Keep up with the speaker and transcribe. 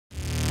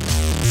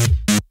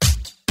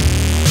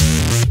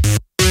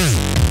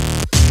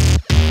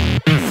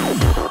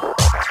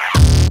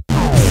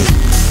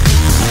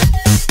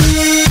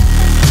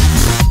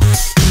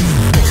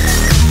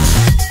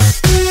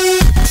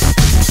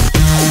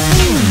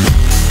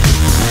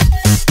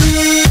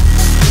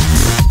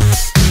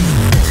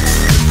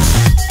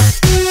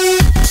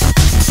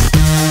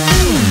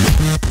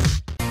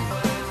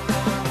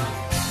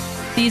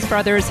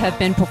brothers have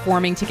been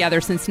performing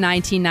together since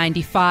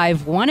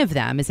 1995. One of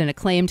them is an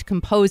acclaimed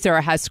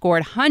composer, has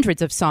scored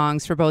hundreds of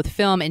songs for both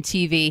film and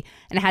TV,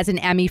 and has an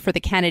Emmy for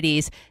the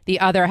Kennedys. The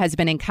other has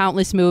been in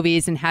countless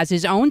movies and has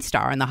his own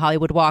star on the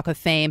Hollywood Walk of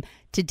Fame.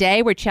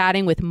 Today, we're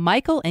chatting with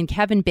Michael and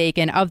Kevin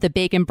Bacon of the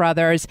Bacon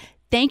Brothers.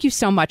 Thank you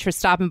so much for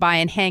stopping by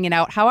and hanging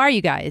out. How are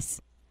you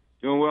guys?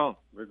 Doing well.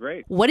 We're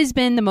great. What has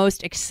been the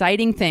most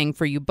exciting thing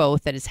for you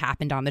both that has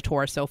happened on the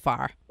tour so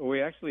far? Well,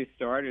 we actually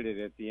started it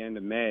at the end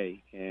of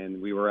May, and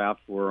we were out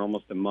for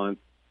almost a month,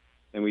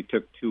 and we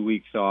took 2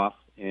 weeks off,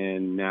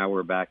 and now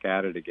we're back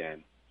at it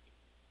again.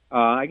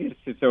 I guess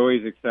it's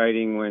always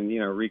exciting when,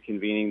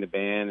 reconvening the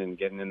band and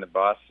getting in the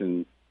bus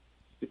and,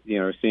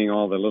 seeing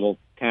all the little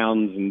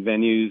towns and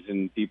venues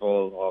and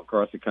people all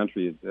across the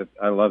country.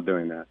 I love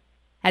doing that.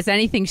 Has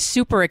anything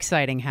super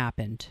exciting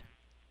happened?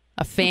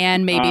 A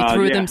fan maybe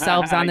threw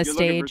themselves on the You're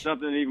stage. Looking for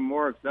something even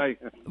more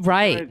exciting,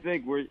 right? I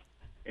think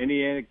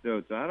any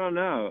anecdotes? I don't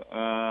know.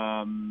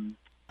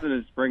 Something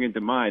is springing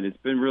to mind. It's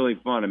been really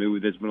fun. I mean,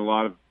 there's been a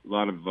lot of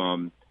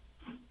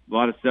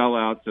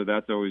sellouts, so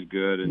that's always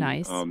good. And,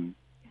 nice.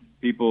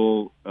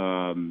 People,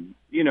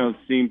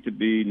 seem to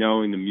be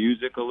knowing the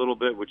music a little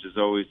bit, which is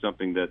always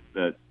something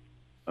that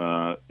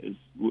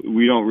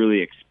we don't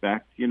really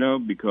expect,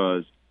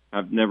 because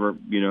I've never,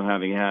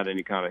 having had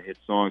any kind of hit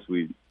songs,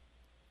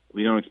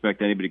 we don't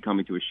expect anybody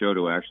coming to a show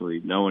to actually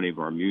know any of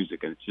our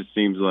music, and it just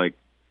seems like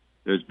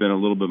there's been a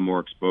little bit more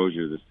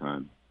exposure this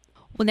time.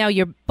 Well, now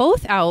you're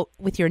both out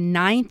with your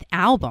 9th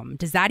album.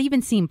 Does that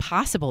even seem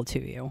possible to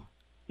you?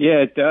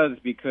 Yeah, it does,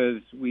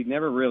 because we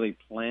never really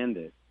planned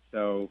it.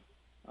 So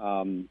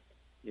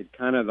it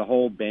kind of, the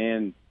whole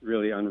band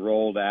really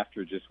unrolled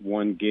after just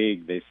one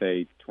gig, they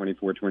say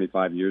 24,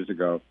 25 years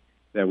ago,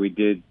 that we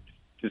did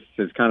just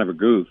as kind of a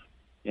goof.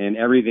 And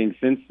everything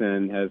since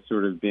then has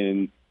sort of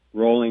been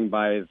rolling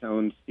by its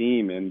own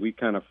steam, and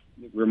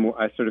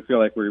I sort of feel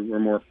like we're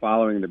more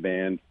following the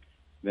band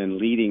than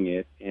leading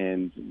it,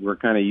 and we're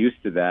kind of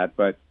used to that.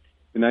 But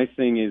the nice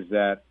thing is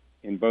that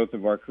in both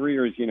of our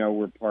careers,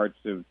 we're parts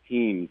of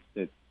teams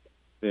that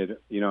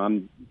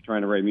I'm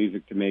trying to write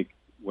music to make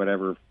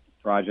whatever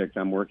project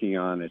I'm working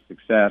on a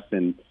success,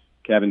 and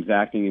Kevin's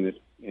acting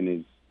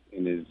in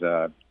his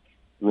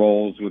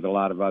roles with a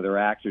lot of other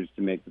actors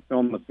to make the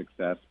film a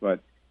success.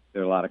 But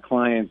there are a lot of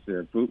clients, there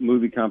are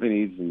movie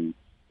companies and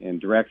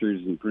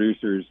directors and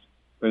producers,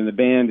 but in the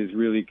band is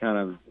really kind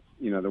of,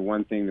 the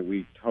one thing that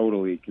we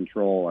totally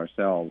control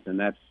ourselves, and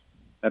that's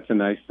a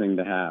nice thing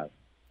to have.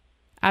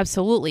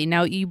 Absolutely.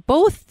 Now, you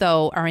both,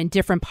 though, are in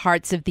different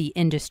parts of the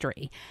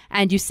industry,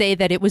 and you say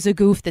that it was a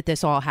goof that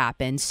this all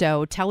happened,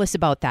 so tell us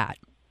about that.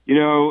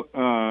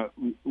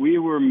 We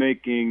were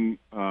making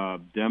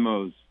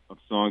demos of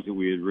songs that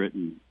we had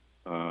written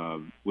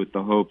with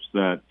the hopes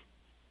that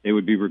they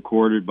would be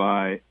recorded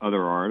by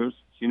other artists,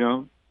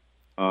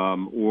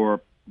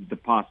 or the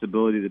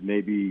possibility that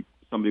maybe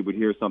somebody would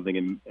hear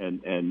something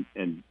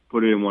and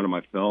put it in one of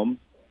my films.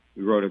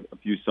 We wrote a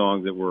few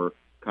songs that were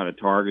kind of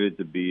targeted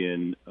to be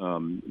in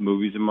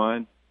movies of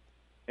mine.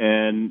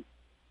 And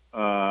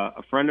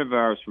a friend of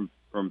ours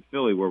from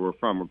Philly, where we're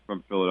from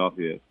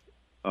Philadelphia,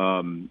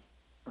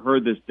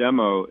 heard this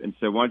demo and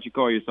said, why don't you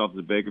call yourself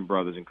the Bacon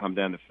Brothers and come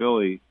down to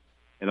Philly,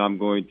 and I'm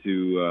going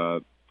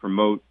to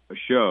promote a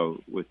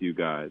show with you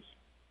guys.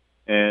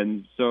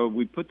 And so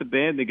we put the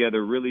band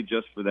together really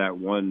just for that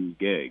one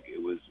gig.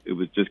 It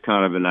was just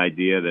kind of an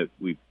idea that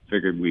we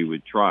figured we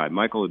would try.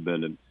 Michael had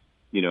been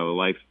a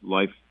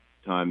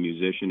lifetime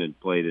musician and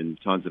played in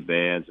tons of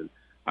bands. And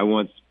I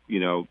once,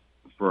 I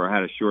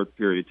had a short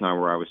period of time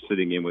where I was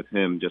sitting in with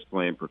him just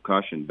playing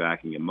percussion,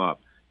 backing him up.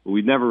 But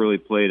we'd never really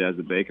played as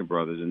the Bacon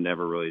Brothers and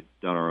never really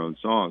done our own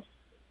songs.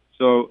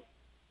 So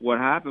what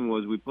happened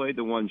was we played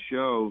the one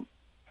show,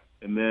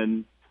 and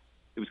then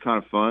it was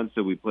kind of fun,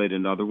 so we played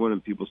another one,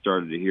 and people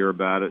started to hear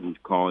about it and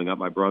calling up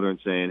my brother and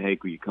saying, hey,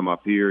 can you come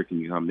up here?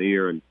 Can you come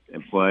here and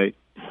play?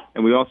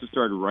 And we also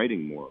started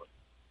writing more.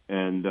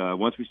 And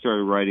once we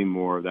started writing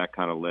more, that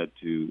kind of led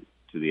to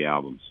the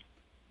albums.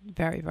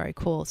 Very, very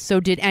cool. So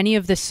did any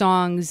of the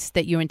songs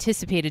that you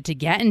anticipated to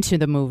get into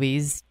the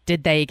movies,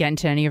 did they get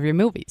into any of your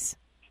movies?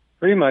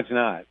 Pretty much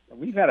not.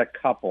 We've had a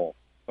couple,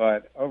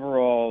 but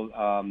overall,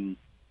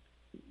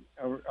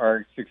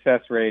 our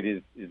success rate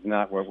is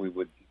not what we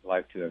would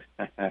like to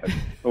have,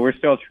 but we're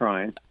still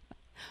trying.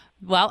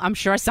 Well, I'm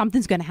sure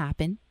something's going to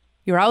happen.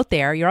 You're out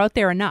there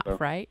enough,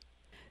 right?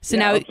 So yeah,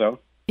 now, I hope so.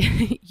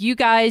 You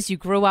guys, you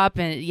grew up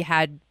and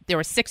there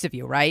were 6 of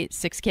you, right?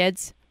 6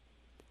 kids?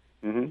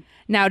 Mm-hmm.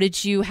 Now,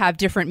 did you have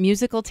different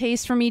musical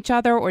tastes from each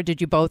other, or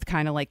did you both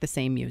kind of like the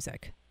same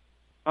music?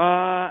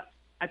 I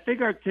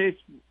think our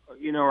tastes,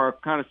 are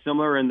kind of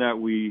similar in that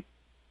we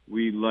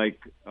like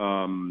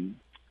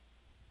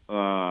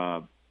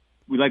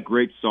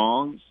great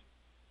songs.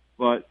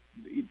 But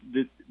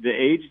the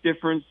age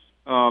difference,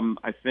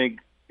 I think,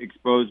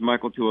 exposed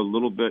Michael to a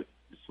little bit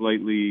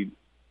slightly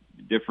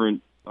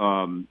different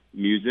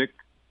music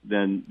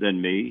than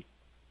me,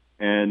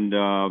 and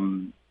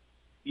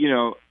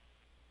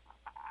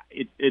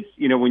it's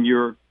when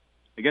you're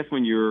I guess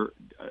when you're,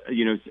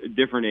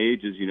 different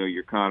ages,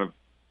 you're kind of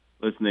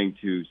listening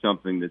to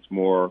something that's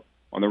more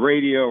on the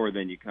radio, or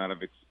then you kind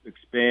of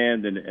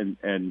expand,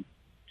 and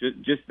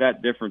just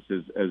that difference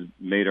has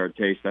made our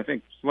taste, I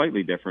think,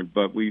 slightly different.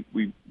 But we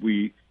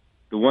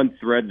the one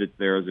thread that's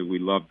there is that we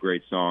love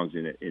great songs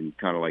in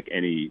kind of like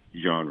any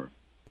genre.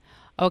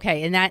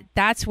 Okay, and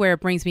that's where it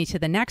brings me to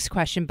the next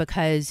question,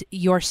 because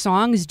your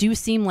songs do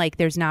seem like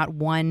there's not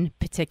one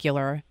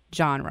particular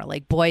genre.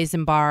 Like Boys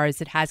and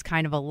Bars, it has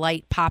kind of a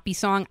light poppy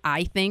song,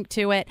 I think,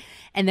 to it.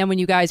 And then when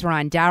you guys were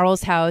on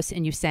Daryl's house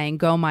and you sang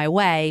Go My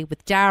Way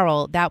with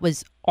Daryl, that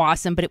was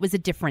awesome, but it was a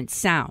different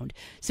sound.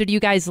 So do you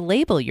guys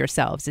label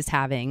yourselves as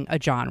having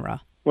a genre?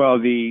 Well,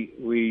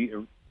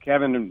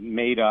 Kevin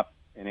made up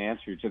an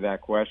answer to that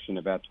question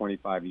about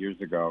 25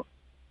 years ago.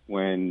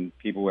 When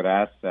people would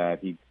ask that,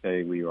 he'd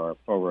say we are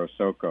Foro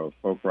Soco,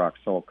 folk rock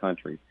soul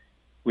country,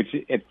 which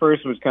at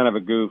first was kind of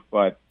a goof,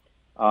 but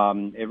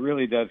it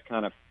really does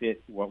kind of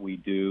fit what we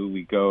do.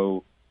 We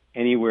go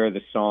anywhere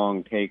the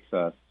song takes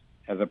us,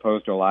 as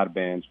opposed to a lot of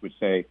bands which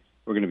say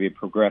we're going to be a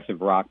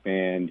progressive rock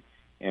band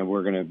and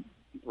we're going to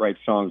write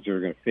songs that are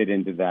going to fit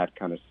into that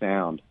kind of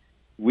sound.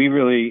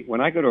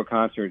 When I go to a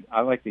concert,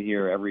 I like to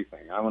hear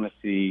everything. I want to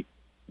see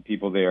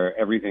people there,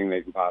 everything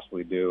they can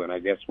possibly do. And I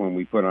guess when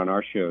we put on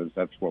our shows,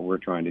 that's what we're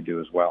trying to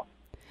do as well.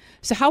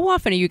 So how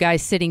often are you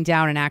guys sitting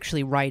down and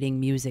actually writing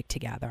music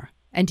together?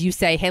 And do you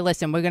say, hey,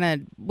 listen, we're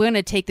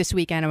gonna take this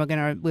weekend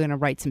and we're gonna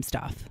write some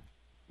stuff?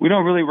 We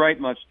don't really write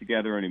much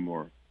together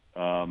anymore.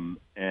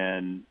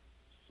 And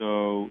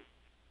so,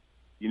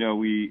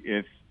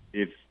 if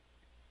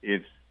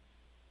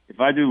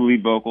I do the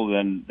lead vocal,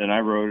 then I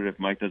wrote it. If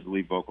Mike does the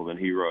lead vocal, then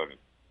he wrote it.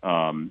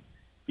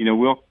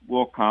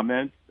 We'll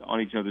comment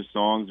on each other's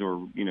songs,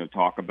 or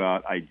talk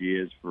about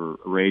ideas for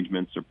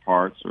arrangements or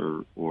parts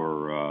or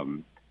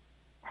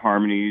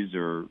harmonies,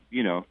 or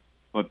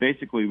but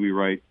basically we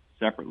write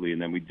separately, and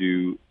then we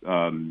do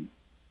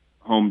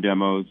home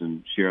demos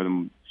and share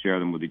them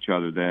with each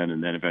other then,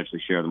 and then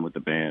eventually share them with the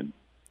band.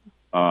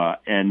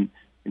 And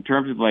in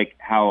terms of like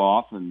how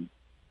often,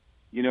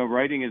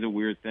 writing is a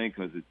weird thing,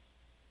 because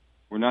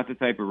we're not the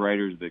type of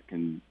writers that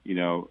can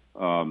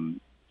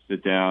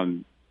sit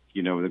down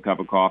with a cup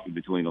of coffee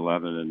between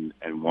 11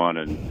 and 1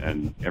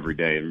 and every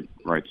day and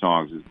write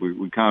songs.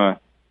 We kind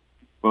of,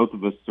 both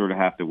of us sort of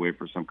have to wait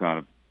for some kind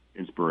of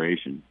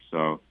inspiration.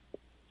 So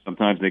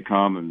sometimes they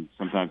come and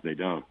sometimes they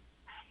don't.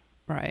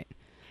 Right.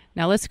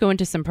 Now let's go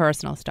into some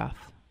personal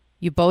stuff.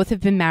 You both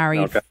have been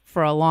married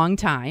for a long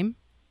time,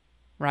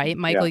 right?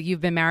 Michael, you've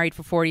been married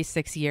for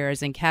 46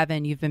 years, and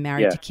Kevin, you've been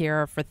married to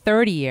Kira for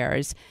 30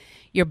 years.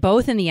 You're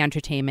both in the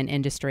entertainment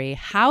industry.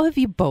 How have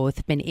you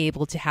both been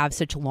able to have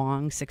such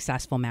long,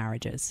 successful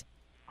marriages?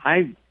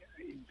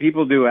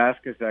 People do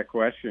ask us that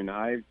question.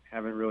 I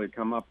haven't really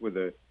come up with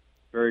a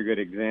very good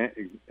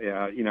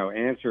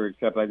answer,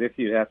 except I guess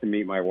you'd have to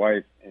meet my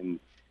wife. And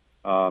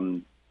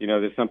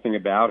there's something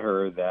about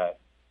her that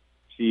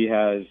she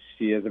has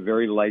a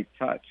very light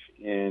touch,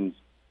 and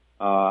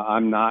I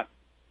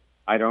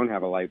don't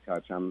have a light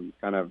touch. I'm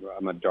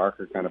a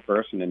darker kind of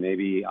person, and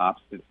maybe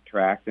opposites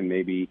attract, and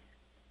maybe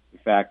the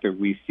fact that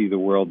we see the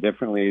world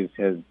differently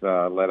has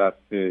led us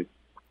to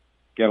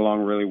get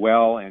along really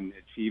well and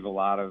achieve a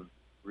lot of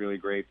really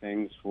great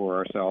things for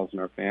ourselves and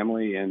our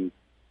family. And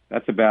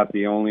that's about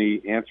the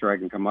only answer I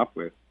can come up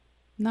with.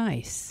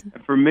 Nice.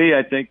 For me,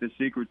 I think the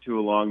secret to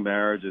a long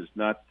marriage is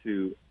not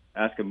to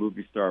ask a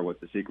movie star what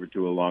the secret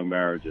to a long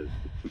marriage is.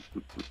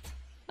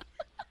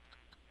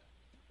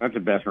 That's a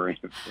better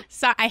answer.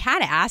 So I had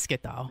to ask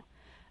it, though.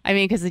 I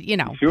mean, because,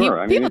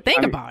 sure. people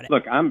think about it.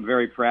 Look, I'm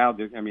very proud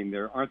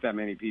there aren't that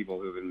many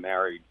people who've been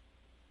married.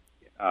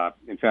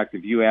 In fact,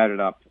 if you added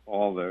up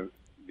all the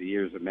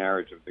years of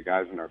marriage of the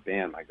guys in our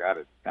band, my God,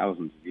 it's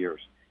thousands of years.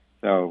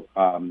 So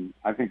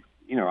I think,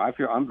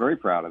 I'm very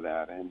proud of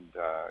that. And,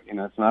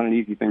 it's not an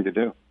easy thing to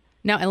do.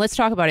 No, and let's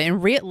talk about it.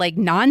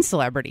 In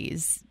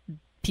non-celebrities,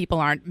 people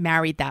aren't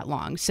married that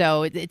long.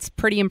 So it's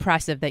pretty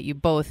impressive that you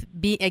both,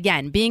 being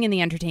in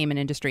the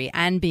entertainment industry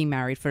and being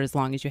married for as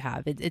long as you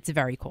have. It's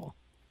very cool.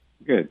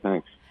 Good,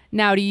 thanks.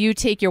 Now, do you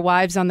take your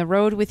wives on the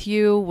road with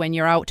you when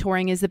you're out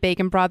touring as the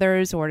Bacon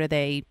Brothers, or do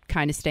they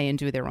kind of stay and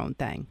do their own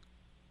thing?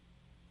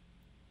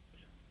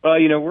 Well,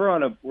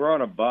 we're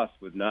on a bus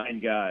with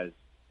 9 guys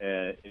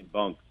in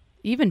bunks.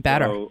 Even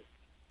better. So,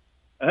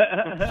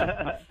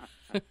 I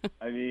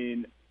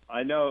mean,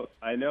 I know.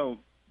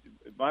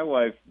 My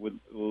wife would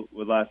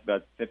last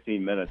about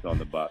 15 minutes on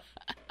the bus.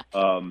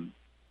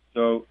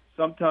 So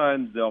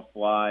sometimes they'll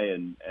fly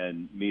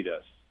and meet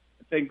us.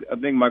 I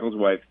think Michael's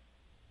wife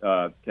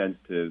tends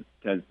to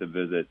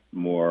visit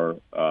more.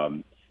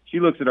 She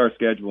looks at our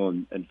schedule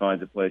and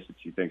finds a place that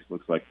she thinks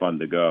looks like fun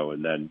to go,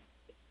 and then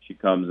she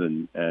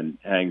comes and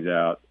hangs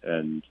out.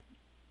 And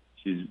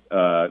she's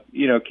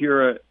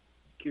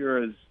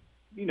Kira's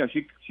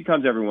she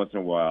comes every once in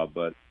a while,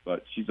 but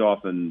she's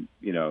often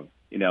in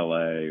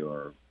LA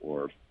or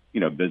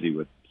busy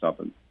with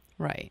something.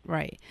 Right.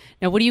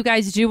 Now, what do you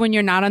guys do when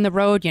you're not on the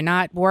road? You're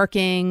not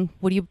working.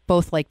 What do you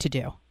both like to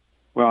do?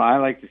 Well, I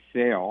like to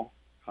sail.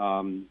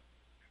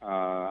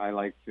 I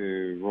like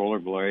to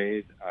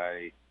rollerblade.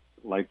 I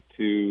like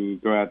to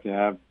go out to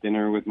have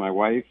dinner with my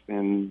wife,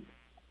 and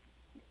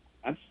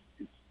that's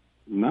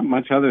not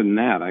much other than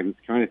that. I'm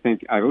trying to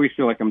think. I always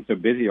feel like I'm so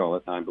busy all the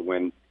time, but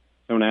when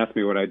someone asks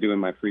me what I do in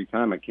my free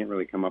time, I can't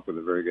really come up with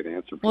a very good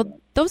answer for that. Well,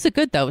 those are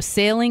good, though.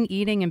 Sailing,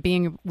 eating, and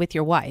being with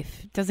your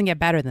wife. It doesn't get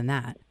better than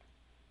that.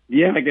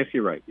 Yeah, I guess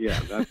you're right. Yeah,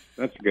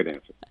 that's a good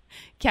answer.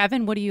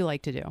 Kevin, what do you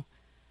like to do?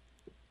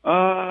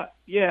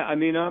 Yeah, I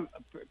mean, I'm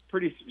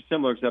pretty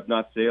similar, except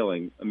not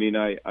sailing. I mean,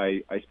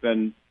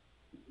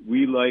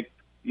 we like,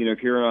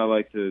 Kira and I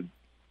like to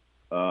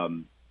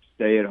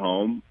stay at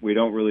home. We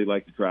don't really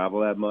like to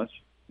travel that much.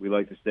 We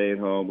like to stay at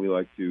home. We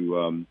like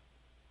to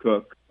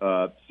cook,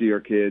 see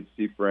our kids,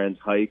 see friends,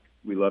 hike.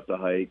 We love to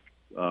hike.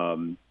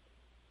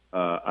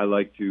 I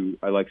like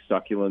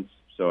succulents,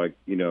 so I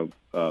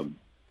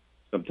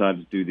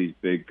sometimes do these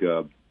big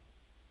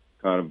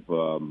kind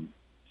of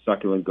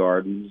succulent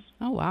gardens.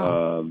 Oh,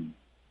 wow.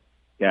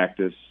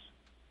 Cactus.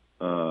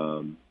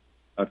 I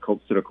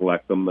sort of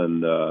collect them,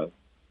 and I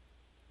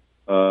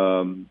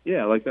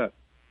like that.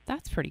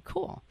 That's pretty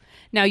cool.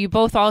 Now, you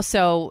both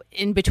also,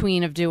 in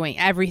between of doing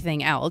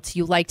everything else,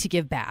 you like to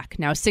give back.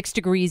 Now,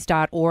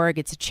 6degrees.org,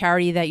 it's a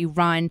charity that you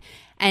run,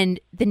 and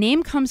the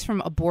name comes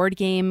from a board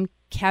game,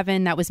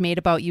 Kevin, that was made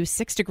about you,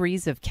 6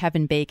 Degrees of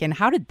Kevin Bacon.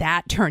 How did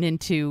that turn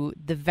into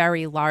the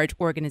very large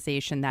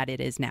organization that it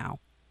is now?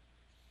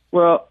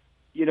 Well,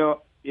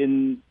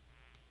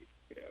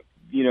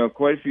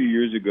 quite a few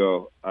years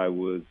ago, I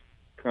was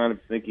kind of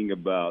thinking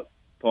about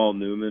Paul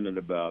Newman and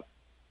about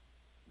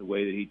the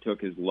way that he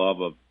took his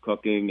love of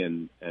cooking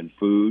and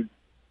food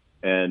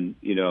and,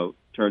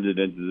 turned it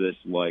into this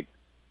like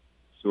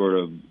sort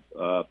of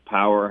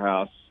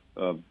powerhouse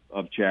of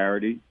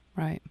charity.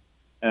 Right.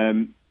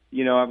 And,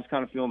 I was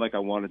kind of feeling like I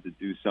wanted to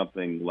do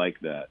something like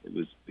that.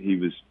 He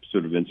was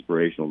sort of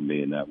inspirational to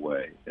me in that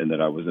way. And that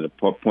I was at a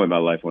point in my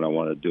life when I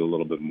wanted to do a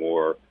little bit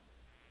more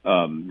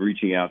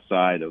reaching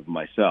outside of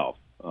myself.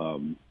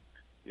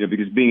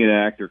 Because being an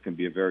actor can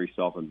be a very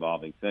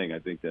self-involving thing. I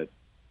think that,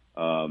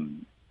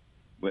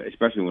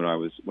 especially when I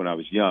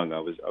was young, I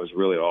was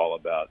really all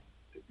about,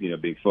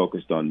 being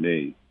focused on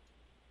me.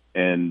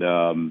 And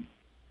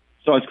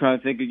so I was kind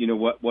of thinking,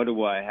 what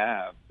do I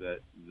have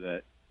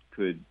that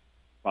could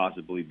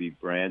possibly be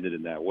branded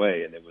in that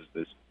way? And it was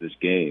this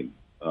game.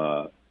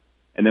 And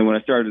then when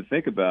I started to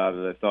think about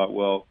it, I thought,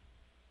 well,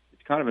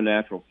 it's kind of a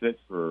natural fit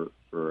for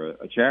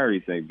a charity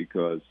thing,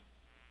 because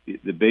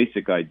the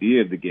basic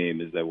idea of the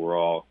game is that we're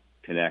all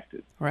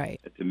connected.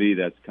 Right. And to me,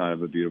 that's kind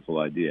of a beautiful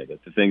idea,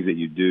 that the things that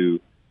you do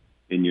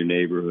in your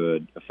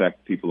neighborhood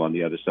affect people on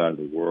the other side of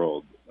the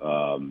world.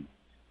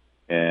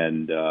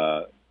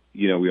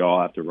 We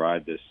all have to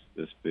ride this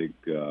big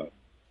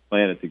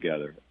planet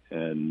together.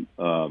 And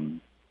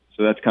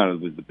so that's kind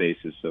of was the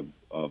basis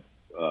of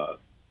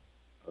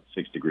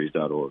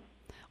 6degrees.org.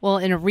 Well,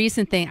 in a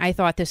recent thing, I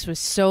thought this was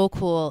so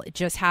cool. It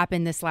just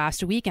happened this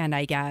last weekend,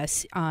 I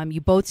guess.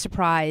 You both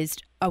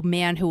surprised a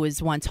man who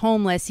was once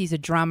homeless. He's a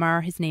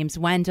drummer. His name's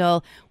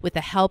Wendell, with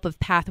the help of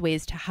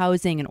Pathways to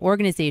Housing, an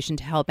organization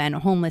to help end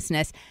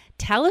homelessness.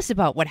 Tell us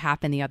about what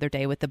happened the other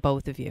day with the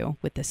both of you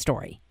with this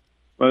story.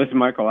 Well, this is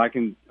Michael.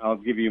 I'll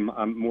give you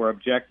more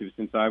objective,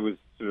 since I was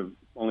sort of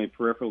only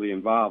peripherally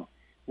involved.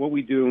 What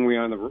we do when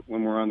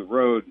we're on the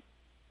road,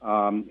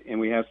 and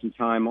we have some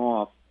time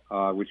off,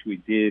 which we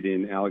did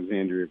in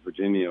Alexandria,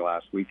 Virginia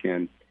last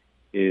weekend,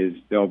 is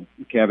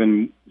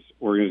Kevin's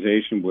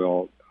organization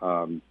will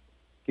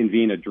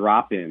convene a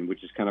drop-in,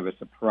 which is kind of a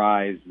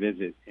surprise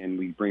visit, and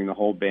we bring the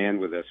whole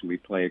band with us, and we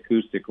play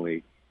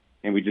acoustically,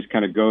 and we just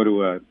kind of go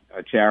to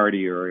a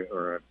charity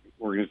or an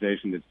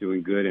organization that's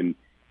doing good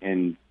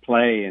and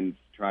play and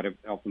try to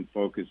help them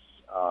focus,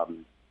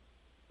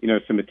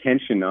 some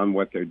attention on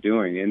what they're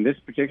doing. And this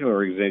particular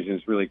organization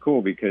is really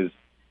cool because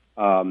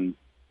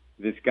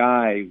this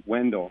guy,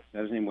 Wendell, is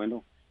that his name,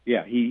 Wendell?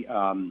 Yeah,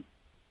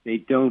 they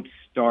don't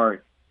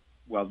start,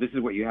 well, this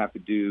is what you have to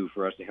do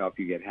for us to help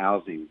you get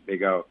housing. They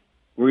go,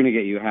 we're going to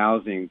get you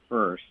housing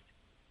first,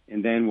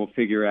 and then we'll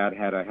figure out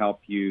how to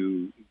help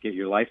you get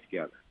your life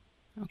together.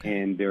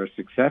 Okay. And their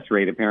success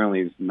rate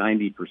apparently is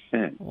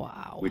 90%.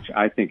 Wow. Which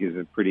I think is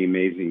a pretty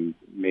amazing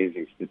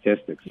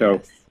statistic. So,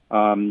 yes.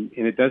 And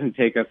it doesn't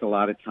take us a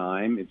lot of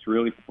time. It's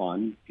really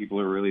fun. People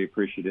are really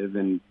appreciative,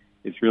 and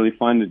it's really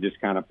fun to just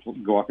kind of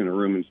go up in a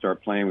room and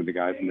start playing with the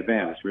guys in the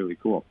band. It's really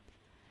cool.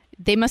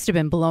 They must have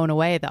been blown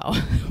away, though,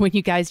 when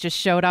you guys just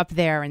showed up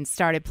there and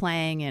started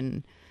playing,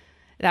 and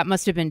that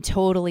must have been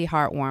totally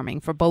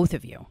heartwarming for both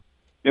of you.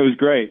 It was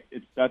great.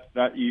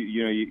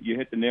 You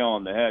hit the nail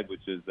on the head,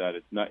 which is that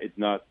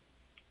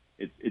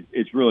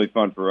it's really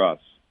fun for us.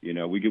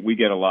 We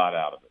get a lot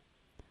out of it.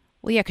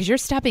 Well, yeah, because you're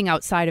stepping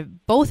outside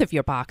of both of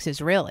your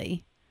boxes,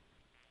 really.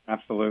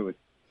 Absolutely.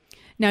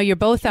 Now you're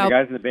both out. The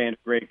guys in the band are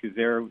great because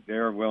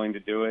they're willing to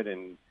do it,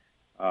 and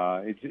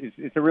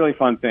it's a really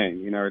fun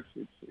thing.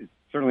 It's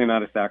certainly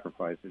not a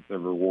sacrifice; it's a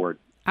reward.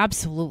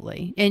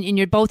 Absolutely, and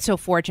you're both so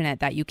fortunate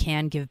that you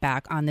can give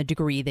back on the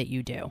degree that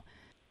you do.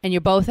 And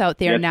you're both out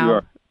there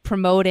now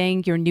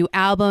promoting your new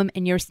album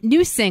and your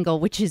new single,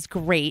 which is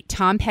great,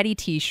 Tom Petty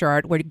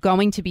T-shirt. We're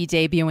going to be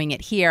debuting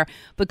it here.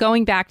 But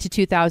going back to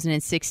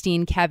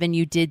 2016, Kevin,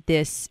 you did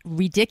this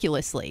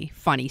ridiculously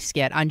funny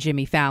skit on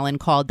Jimmy Fallon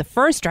called The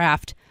First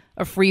Draft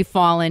of Free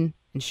Fallin',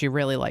 and she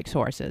really likes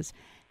horses.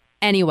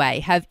 Anyway,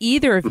 have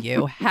either of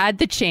you had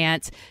the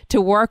chance to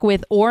work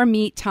with or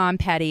meet Tom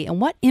Petty, and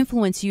what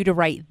influenced you to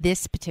write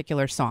this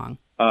particular song?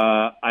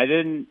 I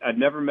didn't. I'd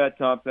never met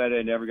Tom Petty.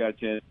 I never got a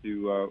chance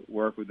to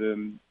work with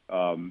him.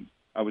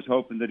 I was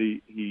hoping that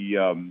he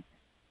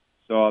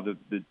saw the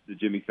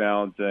Jimmy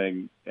Fallon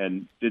thing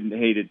and didn't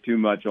hate it too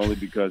much, only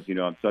because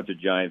I'm such a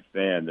giant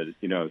fan that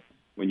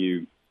when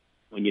you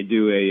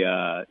do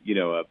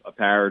a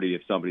parody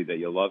of somebody that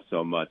you love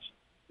so much,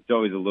 it's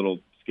always a little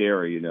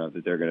scary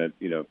that they're gonna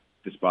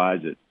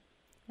despise it.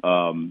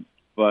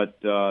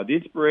 But the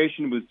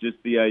inspiration was just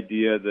the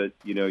idea that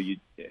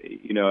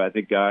I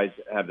think guys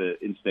have the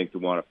instinct to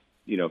want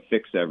to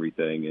fix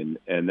everything,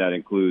 and that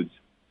includes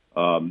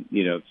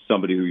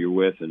somebody who you're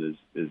with and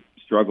is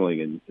struggling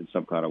in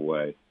some kind of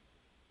way.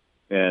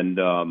 And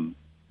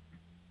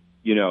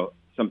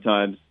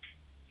sometimes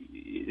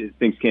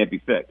things can't be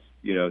fixed.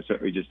 So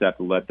you just have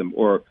to let them,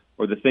 or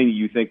the thing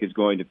you think is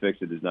going to fix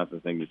it is not the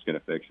thing that's going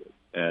to fix it.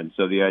 And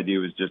so the idea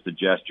was just a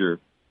gesture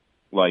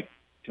like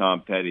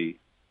Tom Petty,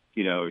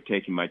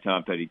 taking my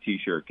Tom Petty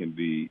T-shirt can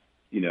be,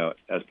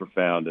 as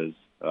profound as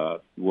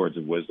words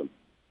of wisdom.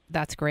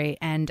 That's great.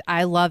 And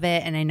I love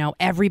it. And I know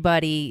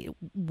everybody,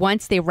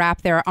 once they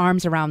wrap their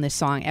arms around this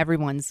song,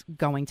 everyone's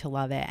going to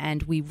love it.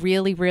 And we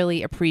really,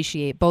 really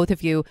appreciate both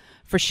of you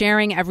for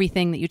sharing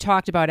everything that you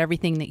talked about,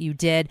 everything that you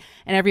did.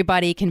 And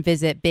everybody can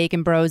visit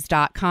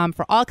baconbros.com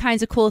for all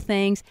kinds of cool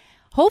things.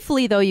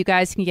 Hopefully, though, you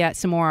guys can get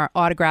some more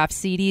autographed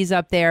CDs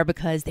up there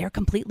because they're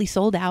completely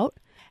sold out.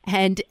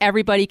 And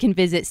everybody can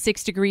visit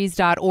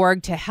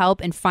 6degrees.org to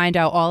help and find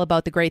out all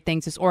about the great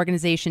things this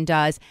organization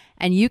does.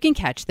 And you can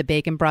catch the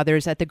Bacon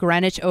Brothers at the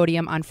Greenwich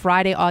Odeum on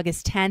Friday,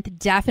 August 10th.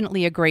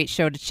 Definitely a great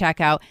show to check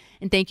out.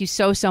 And thank you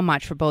so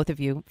much for both of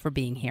you for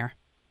being here.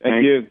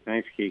 Thank you.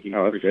 Thanks, Kiki.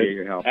 Appreciate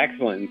your help.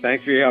 Excellent. And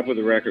thanks for your help with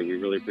the record. We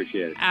really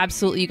appreciate it.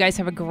 Absolutely. You guys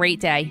have a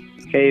great day.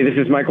 Hey, this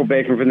is Michael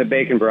Bacon from the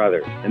Bacon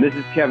Brothers. And this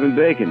is Kevin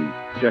Bacon.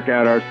 Check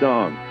out our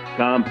song,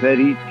 Tom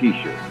Petty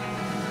T-shirt.